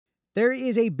There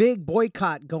is a big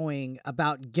boycott going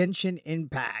about Genshin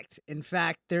Impact. In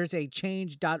fact, there's a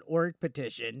change.org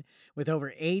petition with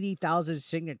over 80,000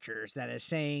 signatures that is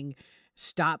saying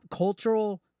stop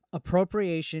cultural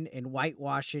appropriation and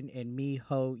whitewashing in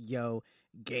MiHoYo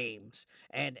games.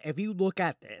 And if you look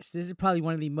at this is probably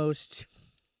one of the most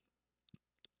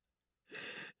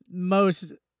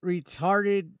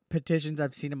retarded petitions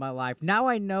I've seen in my life. Now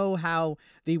I know how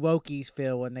the wokies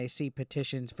feel when they see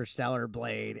petitions for Stellar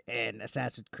Blade and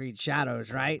Assassin's Creed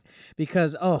Shadows, right?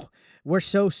 Because, oh, we're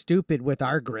so stupid with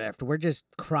our grift. We're just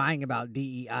crying about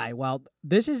DEI. Well,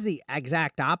 this is the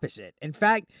exact opposite. In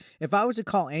fact, if I was to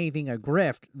call anything a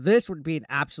grift, this would be an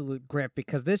absolute grift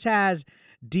because this has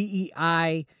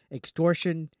DEI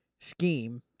extortion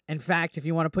scheme. In fact, if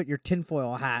you want to put your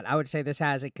tinfoil hat, I would say this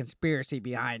has a conspiracy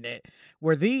behind it,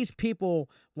 where these people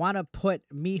want to put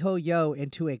MiHoYo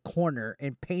into a corner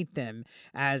and paint them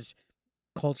as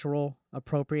cultural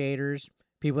appropriators,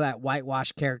 people that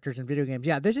whitewash characters in video games.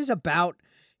 Yeah, this is about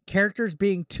characters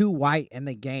being too white in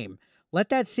the game. Let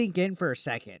that sink in for a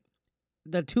second.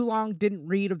 The too long didn't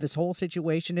read of this whole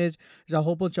situation is there's a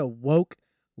whole bunch of woke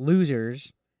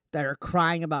losers that are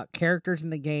crying about characters in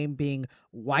the game being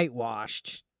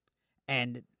whitewashed.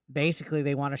 And basically,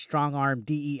 they want to strong arm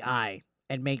DEI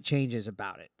and make changes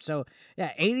about it. So,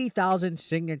 yeah, 80,000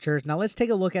 signatures. Now, let's take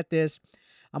a look at this.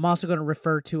 I'm also going to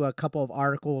refer to a couple of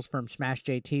articles from Smash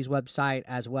JT's website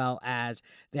as well as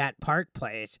that Park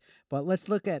Place. But let's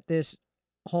look at this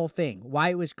whole thing, why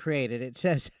it was created. It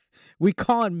says, we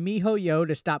call on MiHoYo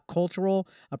to stop cultural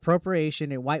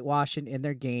appropriation and whitewashing in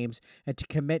their games and to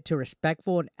commit to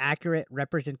respectful and accurate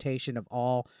representation of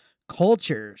all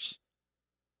cultures.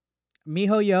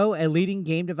 MiHoYo, a leading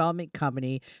game development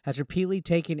company, has repeatedly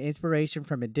taken inspiration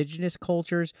from indigenous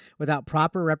cultures without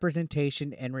proper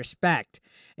representation and respect.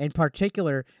 In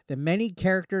particular, the many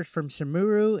characters from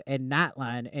Samuru and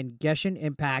Natlan and Genshin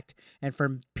Impact and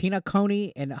from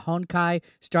Pinakoni and Honkai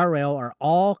Star Rail are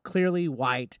all clearly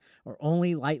white or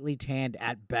only lightly tanned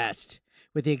at best,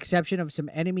 with the exception of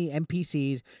some enemy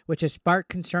NPCs, which has sparked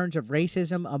concerns of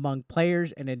racism among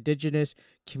players and indigenous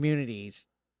communities.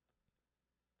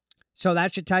 So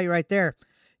that should tell you right there,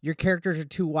 your characters are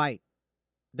too white.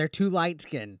 They're too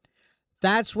light-skinned.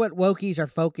 That's what wokies are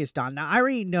focused on. Now, I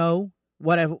already know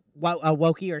what a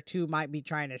wokie or two might be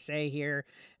trying to say here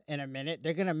in a minute.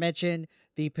 They're going to mention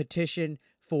the petition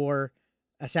for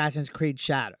Assassin's Creed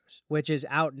Shadows, which is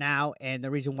out now, and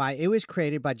the reason why it was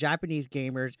created by Japanese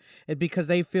gamers is because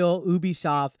they feel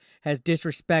Ubisoft has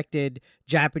disrespected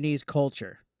Japanese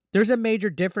culture. There's a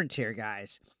major difference here,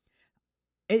 guys.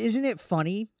 Isn't it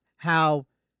funny how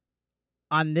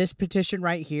on this petition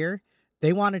right here,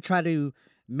 they want to try to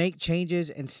make changes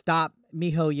and stop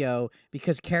MiHoYo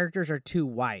because characters are too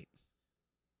white.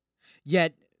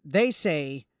 Yet they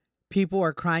say people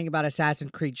are crying about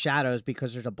Assassin's Creed Shadows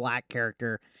because there's a black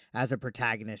character as a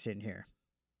protagonist in here.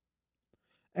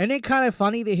 Isn't it kind of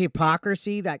funny the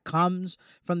hypocrisy that comes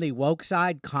from the woke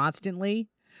side constantly?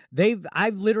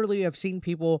 I've literally have seen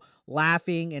people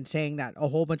laughing and saying that a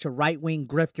whole bunch of right-wing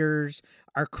grifters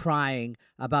are crying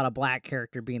about a black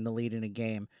character being the lead in a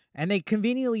game. And they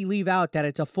conveniently leave out that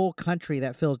it's a full country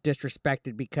that feels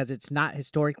disrespected because it's not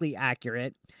historically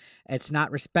accurate. It's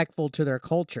not respectful to their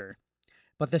culture.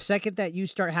 But the second that you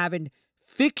start having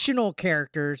fictional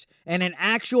characters in an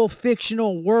actual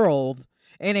fictional world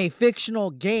in a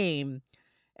fictional game,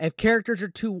 if characters are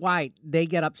too white, they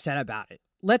get upset about it.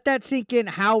 Let that sink in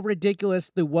how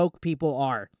ridiculous the woke people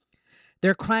are.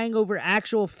 They're crying over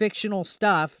actual fictional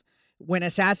stuff when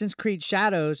Assassin's Creed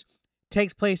Shadows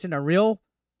takes place in a real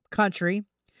country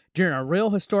during a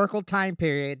real historical time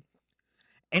period,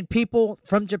 and people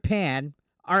from Japan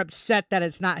are upset that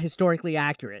it's not historically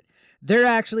accurate. They're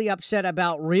actually upset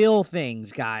about real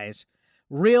things, guys.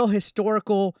 Real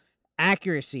historical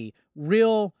accuracy,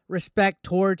 real respect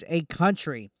towards a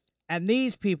country. And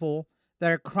these people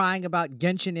that are crying about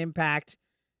Genshin Impact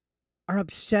are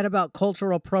upset about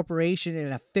cultural appropriation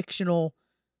in a fictional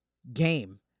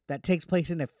game that takes place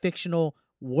in a fictional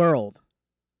world.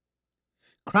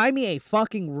 Cry me a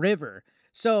fucking river.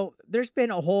 So there's been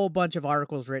a whole bunch of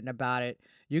articles written about it.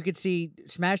 You could see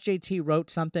Smash JT wrote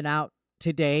something out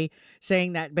today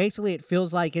saying that basically it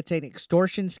feels like it's an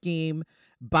extortion scheme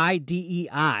by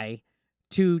DEI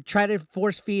to try to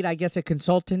force feed, I guess, a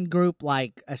consultant group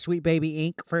like a Sweet Baby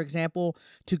Inc., for example,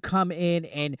 to come in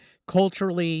and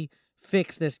culturally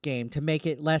fix this game to make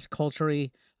it less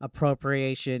culturally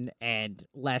appropriation and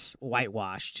less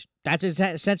whitewashed. That's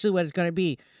essentially what it's going to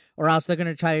be, or else they're going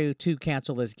to try to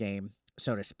cancel this game,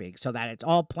 so to speak, so that it's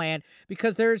all planned,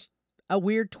 because there's a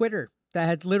weird Twitter that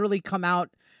had literally come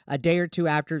out a day or two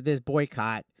after this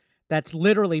boycott that's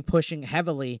literally pushing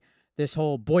heavily this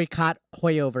whole boycott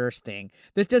HoYoverse thing.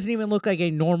 This doesn't even look like a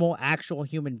normal, actual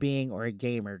human being or a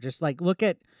gamer. Just like look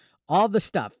at all the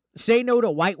stuff. Say no to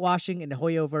whitewashing in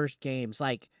HoYoverse games.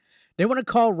 Like they want to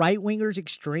call right-wingers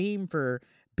extreme for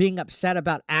being upset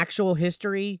about actual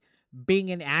history being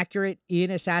inaccurate in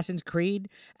Assassin's Creed,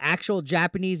 actual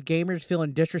Japanese gamers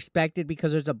feeling disrespected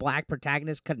because there's a black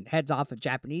protagonist cutting heads off of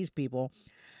Japanese people.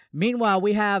 Meanwhile,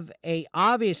 we have a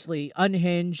obviously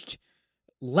unhinged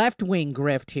left-wing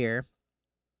grift here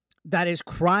that is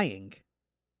crying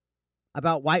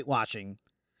about whitewashing.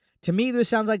 To me, this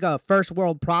sounds like a first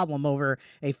world problem over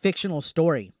a fictional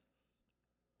story.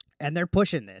 And they're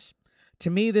pushing this. To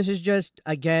me, this is just,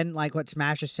 again, like what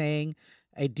Smash is saying,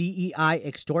 a DEI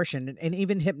extortion. And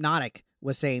even Hypnotic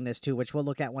was saying this too, which we'll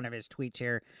look at one of his tweets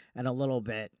here in a little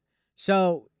bit.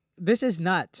 So this is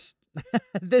nuts.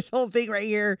 This whole thing right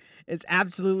here is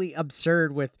absolutely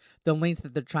absurd with the lengths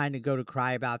that they're trying to go to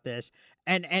cry about this.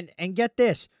 And get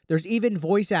this, there's even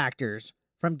voice actors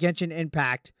from Genshin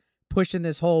Impact pushing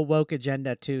this whole woke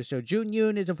agenda too. So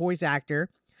Yoon is a voice actor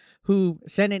who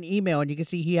sent an email, and you can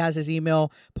see he has his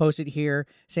email posted here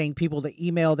saying people to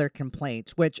email their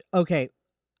complaints, which, okay,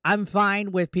 I'm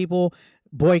fine with people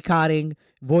boycotting,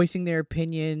 voicing their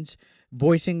opinions,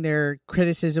 voicing their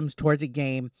criticisms towards a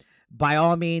game. By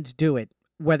all means, do it.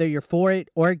 Whether you're for it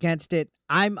or against it,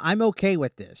 I'm okay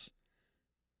with this.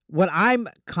 What I'm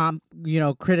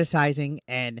criticizing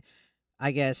and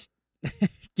I guess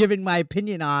giving my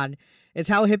opinion on is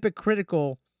how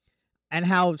hypocritical and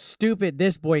how stupid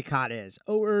this boycott is.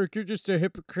 Oh, Eric, you're just a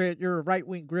hypocrite. You're a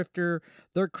right-wing grifter.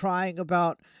 They're crying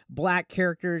about black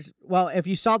characters. Well, if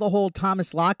you saw the whole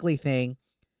Thomas Lockley thing,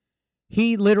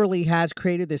 he literally has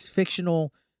created this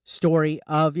fictional story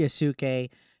of Yasuke,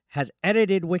 has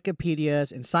edited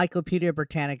Wikipedias, Encyclopedia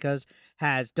Britannicas,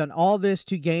 has done all this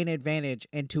to gain advantage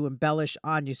and to embellish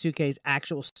on Yasuke's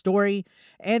actual story,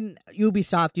 and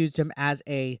Ubisoft used him as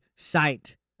a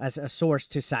site, as a source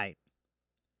to cite.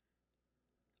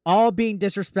 All being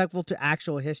disrespectful to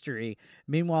actual history.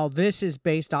 Meanwhile, this is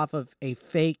based off of a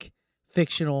fake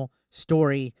fictional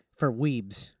story for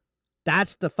weebs.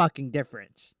 That's the fucking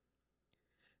difference.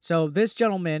 So this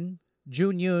gentleman,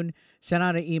 Yoon, sent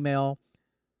out an email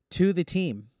to the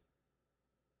team,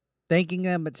 thanking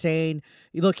them, but saying,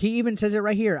 look, he even says it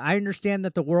right here. I understand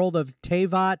that the world of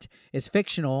Tevat is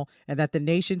fictional and that the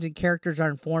nations and characters are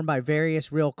informed by various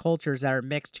real cultures that are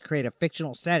mixed to create a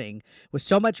fictional setting. With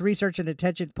so much research and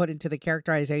attention put into the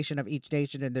characterization of each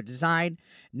nation and their design,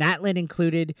 Natlan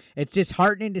included, it's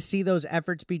disheartening to see those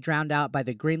efforts be drowned out by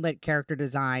the greenlit character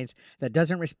designs that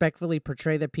doesn't respectfully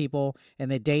portray the people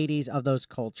and the deities of those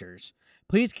cultures.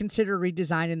 Please consider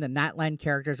redesigning the Natlan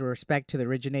characters with respect to the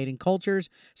originating cultures,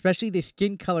 especially the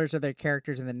skin colors of their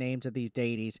characters and the names of these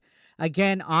deities.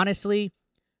 Again, honestly,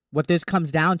 what this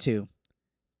comes down to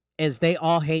is they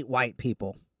all hate white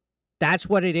people. That's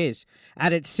what it is.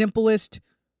 At its simplest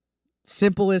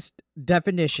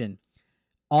definition,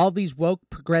 all these woke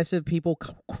progressive people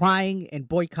crying and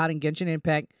boycotting Genshin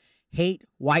Impact hate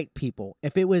white people.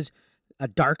 If it was a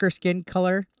darker skin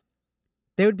color,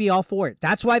 they would be all for it.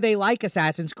 That's why they like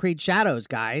Assassin's Creed Shadows,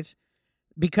 guys.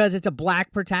 Because it's a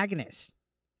black protagonist.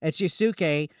 It's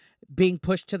Yasuke being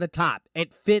pushed to the top.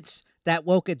 It fits that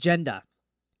woke agenda.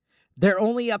 They're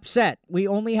only upset. We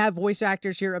only have voice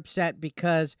actors here upset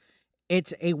because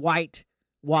it's a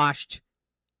whitewashed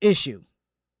issue.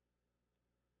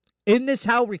 Isn't this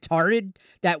how retarded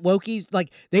that wokies,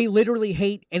 like, they literally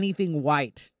hate anything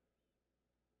white.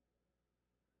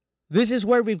 This is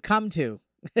where we've come to.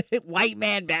 White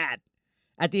man bad.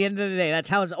 At the end of the day, that's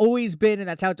how it's always been, and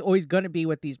that's how it's always going to be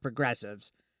with these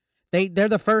progressives. They're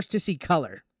the first to see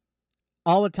color.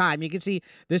 All the time. You can see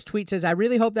this tweet says, I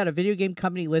really hope that a video game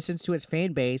company listens to its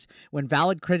fan base when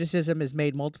valid criticism is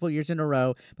made multiple years in a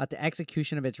row about the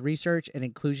execution of its research and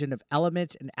inclusion of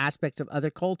elements and aspects of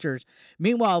other cultures.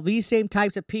 Meanwhile, these same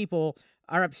types of people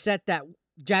are upset that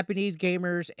Japanese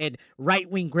gamers and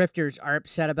right-wing grifters are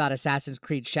upset about Assassin's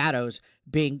Creed Shadows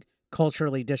being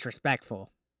culturally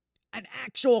disrespectful. An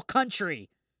actual country,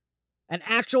 an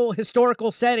actual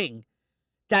historical setting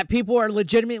that people are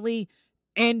legitimately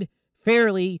and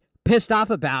fairly pissed off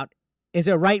about is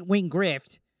a right-wing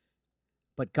grift.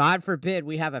 But God forbid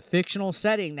we have a fictional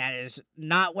setting that is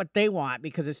not what they want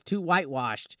because it's too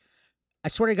whitewashed. I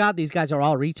swear to God, these guys are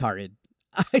all retarded.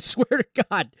 I swear to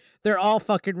God, they're all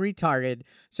fucking retarded.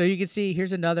 So you can see,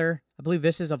 here's another, I believe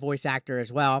this is a voice actor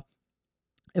as well.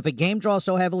 If a game draws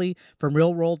so heavily from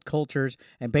real-world cultures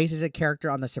and bases a character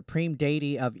on the supreme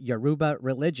deity of Yoruba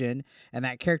religion, and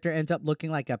that character ends up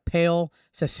looking like a pale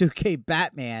Sasuke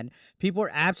Batman, people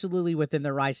are absolutely within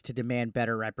their rights to demand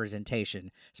better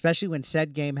representation, especially when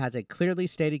said game has a clearly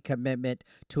stated commitment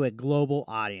to a global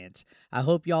audience. I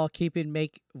hope y'all keeping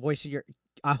make your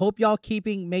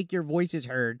voices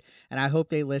heard, and I hope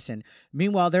they listen.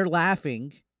 Meanwhile, they're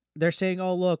laughing. They're saying,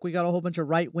 oh, look, we got a whole bunch of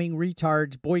right-wing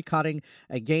retards boycotting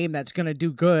a game that's going to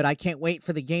do good. I can't wait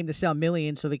for the game to sell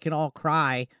millions so they can all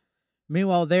cry.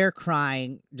 Meanwhile, they're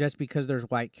crying just because there's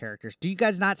white characters. Do you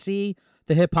guys not see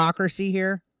the hypocrisy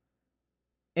here?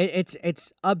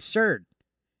 It's absurd.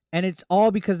 And it's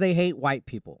all because they hate white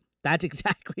people. That's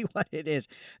exactly what it is.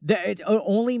 It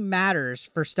only matters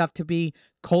for stuff to be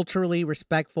culturally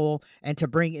respectful and to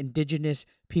bring indigenous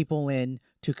people in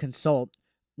to consult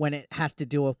when it has to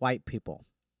do with white people,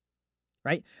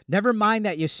 right? Never mind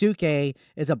that Yusuke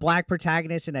is a black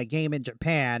protagonist in a game in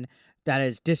Japan that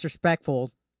is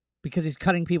disrespectful because he's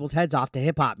cutting people's heads off to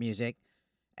hip-hop music,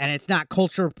 and it's not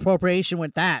cultural appropriation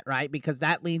with that, right? Because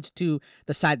that leads to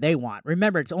the side they want.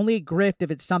 Remember, it's only a grift if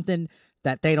it's something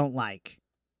that they don't like.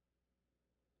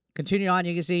 Continue on,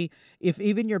 you can see if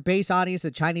even your base audience, the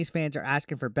Chinese fans, are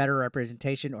asking for better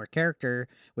representation or character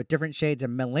with different shades of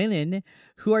melanin,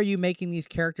 who are you making these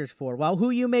characters for? Well, who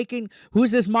are you making?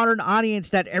 Who's this modern audience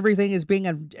that everything is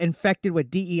being infected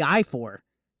with DEI for?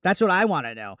 That's what I want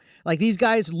to know. Like, these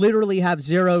guys literally have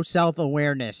zero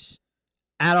self-awareness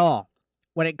at all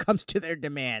when it comes to their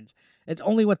demands. It's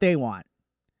only what they want.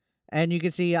 And you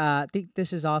can see, I think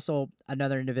this is also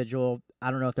another individual. I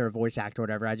don't know if they're a voice actor or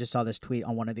whatever. I just saw this tweet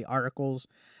on one of the articles.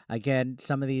 Again,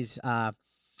 some of these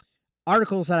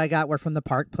articles that I got were from the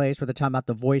Park Place, where they're talking about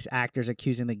the voice actors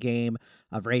accusing the game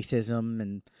of racism,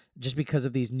 and just because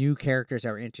of these new characters that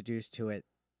were introduced to it.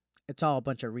 It's all a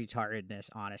bunch of retardedness,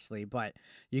 honestly. But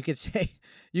you could say,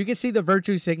 you can see the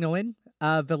virtue signaling.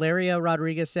 Valeria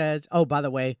Rodriguez says, oh, by the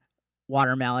way,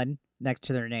 watermelon next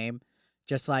to their name.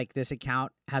 Just like this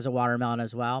account has a watermelon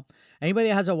as well. Anybody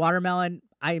that has a watermelon,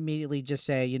 I immediately just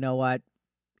say, you know what?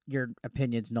 Your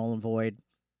opinion's null and void.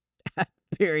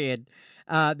 Period.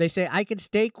 They say, I can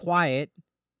stay quiet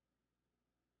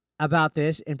about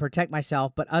this and protect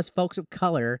myself, but us folks of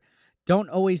color don't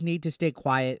always need to stay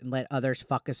quiet and let others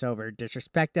fuck us over,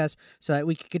 disrespect us, so that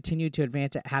we can continue to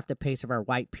advance at half the pace of our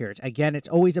white peers. Again, it's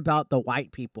always about the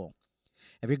white people.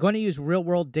 If you're going to use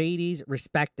real-world deities,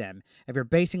 respect them. If you're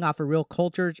basing off of real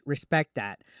cultures, respect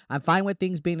that. I'm fine with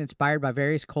things being inspired by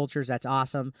various cultures. That's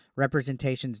awesome.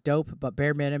 Representation's dope, but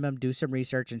bare minimum, do some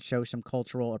research and show some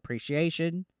cultural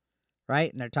appreciation,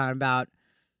 right? And they're talking about,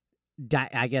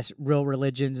 I guess, real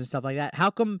religions and stuff like that.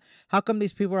 How come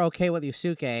these people are okay with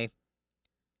Yusuke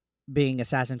being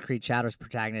Assassin's Creed Shadows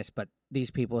protagonist, but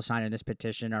these people signing this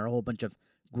petition are a whole bunch of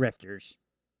grifters?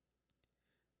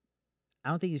 I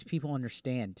don't think these people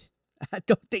understand. I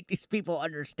don't think these people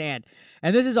understand.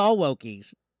 And this is all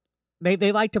wokies.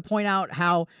 They like to point out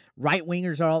how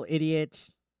right-wingers are all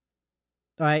idiots,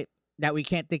 right? That we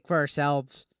can't think for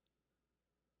ourselves.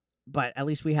 But at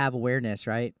least we have awareness,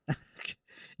 right?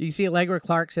 You can see Allegra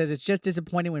Clark says, it's just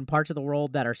disappointing when parts of the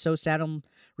world that are so seldom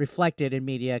reflected in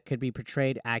media could be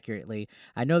portrayed accurately.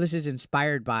 I know this is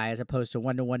inspired by as opposed to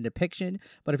one-to-one depiction,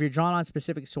 but if you're drawn on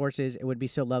specific sources, it would be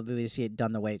so lovely to see it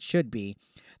done the way it should be.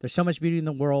 There's so much beauty in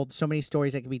the world, so many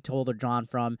stories that can be told or drawn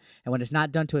from, and when it's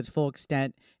not done to its full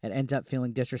extent, it ends up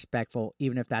feeling disrespectful,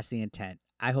 even if that's the intent.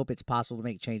 I hope it's possible to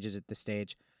make changes at this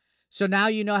stage. So now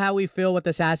you know how we feel with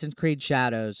Assassin's Creed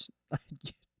Shadows.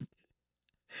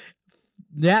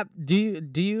 Yep. Do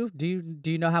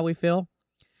you know how we feel?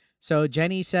 So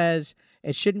Jenny says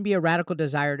it shouldn't be a radical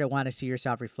desire to want to see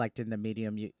yourself reflected in the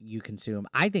medium you consume.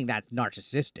 I think that's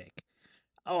narcissistic.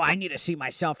 Oh, I need to see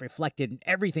myself reflected in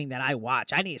everything that I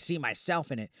watch. I need to see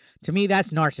myself in it. To me, that's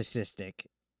narcissistic.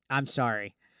 I'm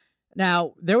sorry.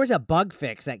 Now, there was a bug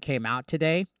fix that came out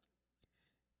today.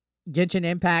 Genshin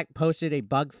Impact posted a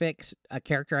bug fix. A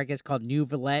character, I guess, called New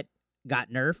Villette got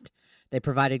nerfed. They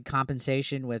provided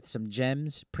compensation with some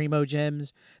gems, primo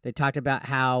gems. They talked about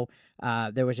how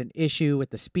there was an issue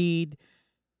with the speed.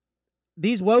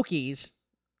 These wokies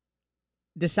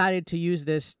decided to use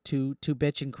this to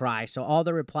bitch and cry. So all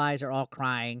the replies are all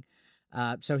crying.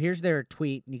 So here's their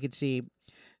tweet. And you can see,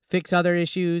 fix other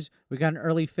issues. We got an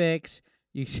early fix.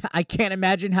 I can't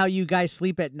imagine how you guys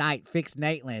sleep at night. Fix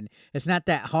Natlan. It's not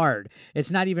that hard. It's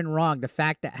not even wrong. The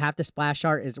fact that half the splash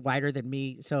art is wider than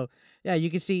me. So, yeah, you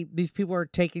can see these people are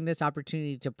taking this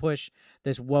opportunity to push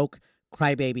this woke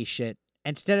crybaby shit.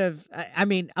 Instead of, I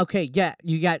mean, okay, yeah,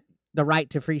 you got the right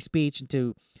to free speech and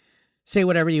to say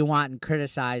whatever you want and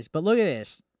criticize. But look at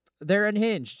this. They're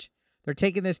unhinged. They're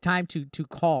taking this time to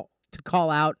call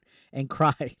out and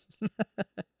cry.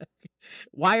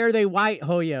 Why are they white,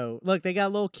 Hoyo? Look, they got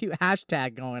a little cute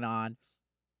hashtag going on.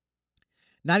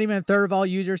 Not even a third of all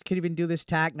users can even do this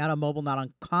tag, not on mobile, not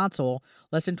on console.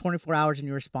 Less than 24 hours and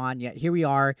you respond. Yet here we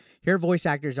are, here voice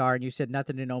actors are, and you said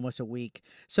nothing in almost a week.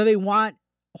 So they want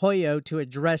HoYo to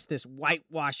address this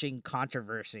whitewashing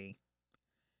controversy.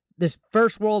 This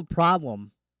first world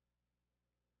problem.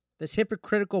 This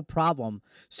hypocritical problem.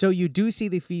 So you do see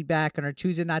the feedback and are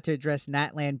choosing not to address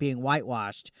Natlan being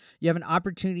whitewashed. You have an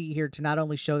opportunity here to not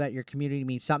only show that your community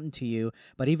means something to you,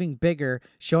 but even bigger,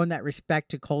 showing that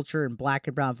respect to culture and black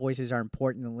and brown voices are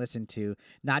important to listen to,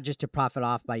 not just to profit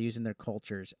off by using their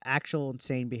cultures. Actual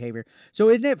insane behavior. So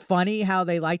isn't it funny how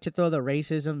they like to throw the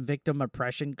racism victim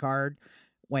oppression card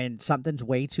when something's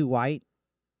way too white?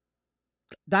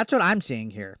 That's what I'm seeing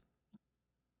here.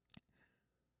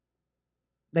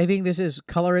 They think this is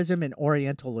colorism and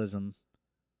Orientalism.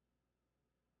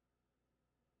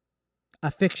 A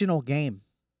fictional game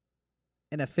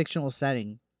in a fictional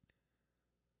setting.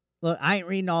 Look, I ain't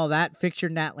reading all that. Fix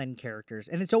your Natlan characters.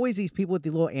 And it's always these people with the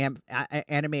little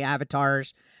anime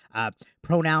avatars,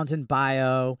 pronouns in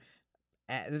bio.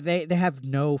 They have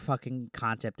no fucking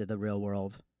concept of the real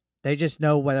world. They just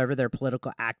know whatever their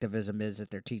political activism is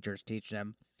that their teachers teach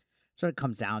them. That's what it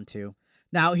comes down to.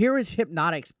 Now, here is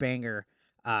Hypnotic's banger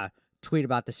tweet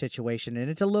about the situation, and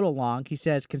it's a little long. He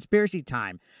says, conspiracy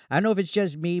time. I don't know if it's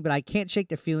just me, but I can't shake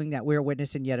the feeling that we're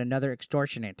witnessing yet another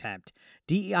extortion attempt.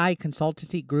 DEI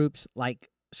consultancy groups like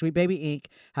Sweet Baby Inc.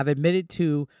 have admitted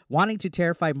to wanting to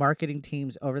terrify marketing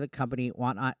teams over the company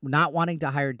not wanting to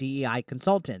hire DEI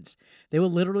consultants. They will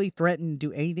literally threaten to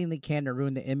do anything they can to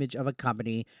ruin the image of a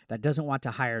company that doesn't want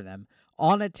to hire them,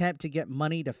 all in an attempt to get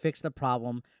money to fix the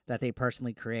problem that they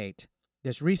personally create.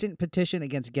 This recent petition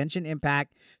against Genshin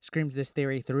Impact screams this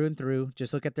theory through and through.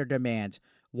 Just look at their demands.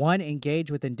 1, engage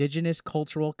with indigenous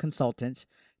cultural consultants.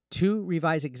 2,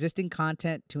 revise existing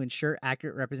content to ensure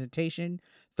accurate representation.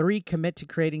 3, commit to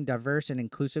creating diverse and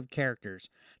inclusive characters.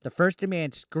 The first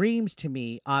demand screams to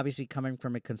me, obviously coming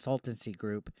from a consultancy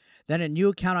group. Then a new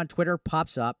account on Twitter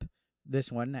pops up.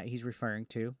 This one that he's referring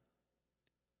to.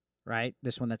 Right?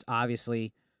 This one that's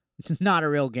obviously not a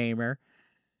real gamer.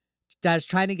 That is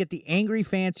trying to get the angry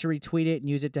fans to retweet it and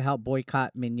use it to help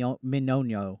boycott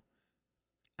MiHoYo.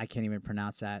 I can't even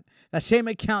pronounce that. That same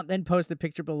account then posts the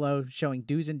picture below showing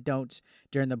do's and don'ts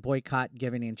during the boycott,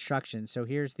 giving instructions. So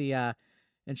here's the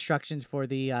instructions for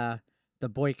the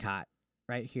boycott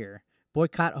right here.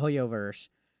 Boycott HoYoverse.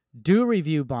 Do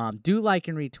review bomb. Do like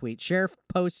and retweet. Share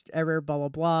post ever, blah, blah,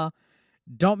 blah.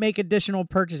 Don't make additional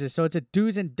purchases. So it's a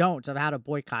do's and don'ts of how to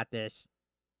boycott this.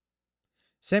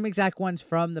 Same exact ones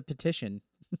from the petition.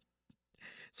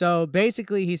 So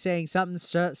basically he's saying something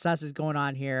sus is going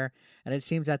on here, and it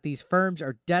seems that these firms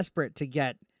are desperate to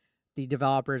get the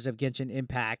developers of Genshin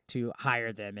Impact to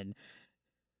hire them and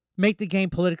make the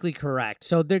game politically correct.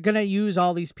 So they're going to use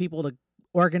all these people to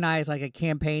organize like a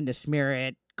campaign to smear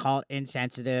it, call it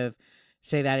insensitive,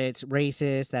 say that it's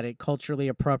racist, that it culturally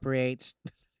appropriates.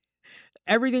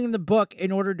 Everything in the book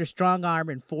in order to strong arm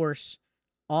and force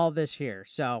all this here.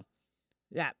 So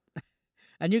yeah.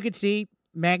 And you can see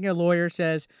Magna Lawyer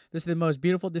says, this is the most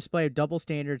beautiful display of double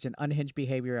standards and unhinged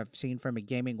behavior I've seen from a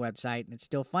gaming website. And it's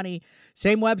still funny.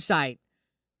 Same website.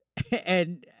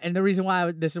 and the reason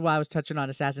why this is why I was touching on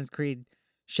Assassin's Creed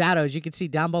Shadows. You can see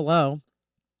down below,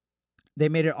 they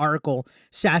made an article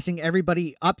sassing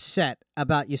everybody upset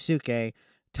about Yusuke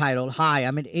titled, "Hi,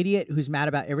 I'm an idiot who's mad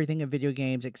about everything in video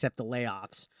games except the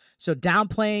layoffs." So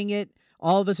downplaying it.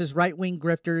 All of us as right-wing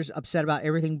grifters upset about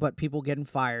everything but people getting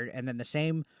fired. And then the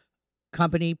same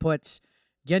company puts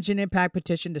Genshin Impact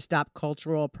petition to stop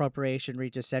cultural appropriation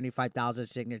reaches 75,000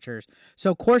 signatures.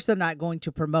 So, of course, they're not going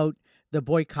to promote the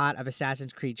boycott of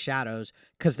Assassin's Creed Shadows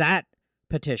because that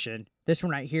petition, this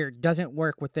one right here, doesn't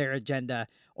work with their agenda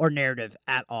or narrative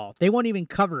at all. They won't even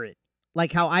cover it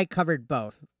like how I covered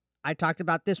both. I talked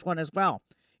about this one as well,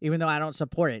 even though I don't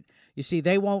support it. You see,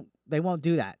 they won't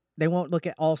do that. They won't look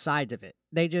at all sides of it.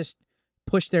 They just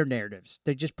push their narratives.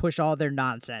 They just push all their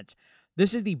nonsense.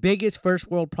 This is the biggest first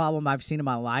world problem I've seen in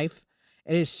my life.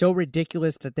 It is so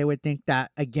ridiculous that they would think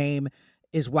that a game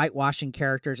is whitewashing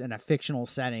characters in a fictional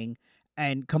setting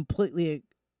and completely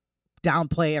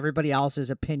downplay everybody else's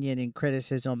opinion and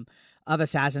criticism of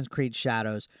Assassin's Creed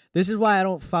Shadows. This is why I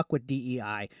don't fuck with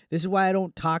DEI. This is why I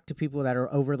don't talk to people that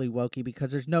are overly wokey,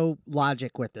 because there's no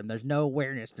logic with them. There's no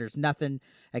awareness. There's nothing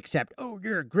except, oh,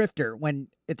 you're a grifter, when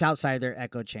it's outside their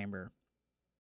echo chamber.